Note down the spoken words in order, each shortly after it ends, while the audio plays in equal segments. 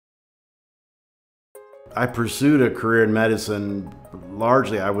I pursued a career in medicine.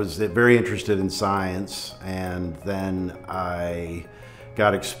 Largely, I was very interested in science, and then I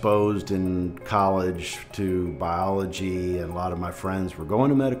got exposed in college to biology, and a lot of my friends were going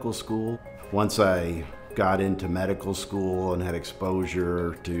to medical school. Once I got into medical school and had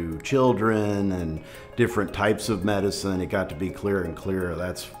exposure to children and different types of medicine, it got to be clearer and clearer.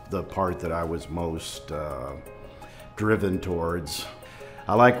 That's the part that I was most driven towards.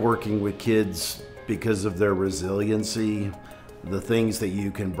 I like working with kids because of their resiliency, the things that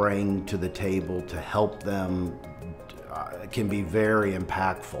you can bring to the table to help them can be very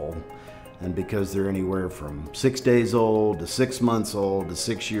impactful. And because they're anywhere from 6 days old to 6 months old to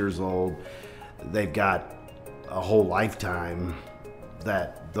 6 years old, they've got a whole lifetime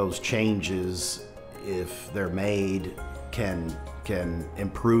that those changes, if they're made, can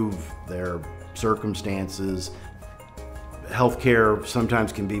improve their circumstances. Healthcare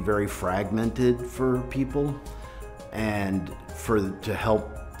sometimes can be very fragmented for people, and to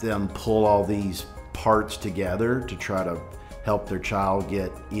help them pull all these parts together to try to help their child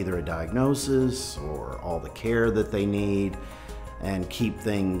get either a diagnosis or all the care that they need and keep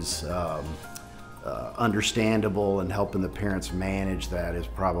things understandable, and helping the parents manage that is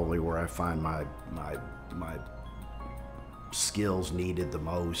probably where I find my skills needed the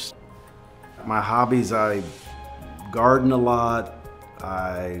most. My hobbies: I garden a lot,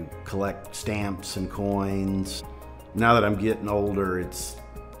 I collect stamps and coins. Now that I'm getting older, it's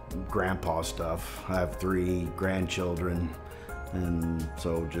grandpa stuff. I have 3 grandchildren, and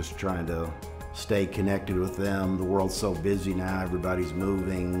so just trying to stay connected with them. The world's so busy now, everybody's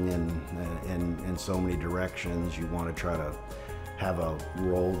moving in so many directions. You want to try to have a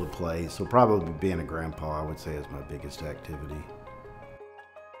role to play. So probably being a grandpa, I would say, is my biggest activity.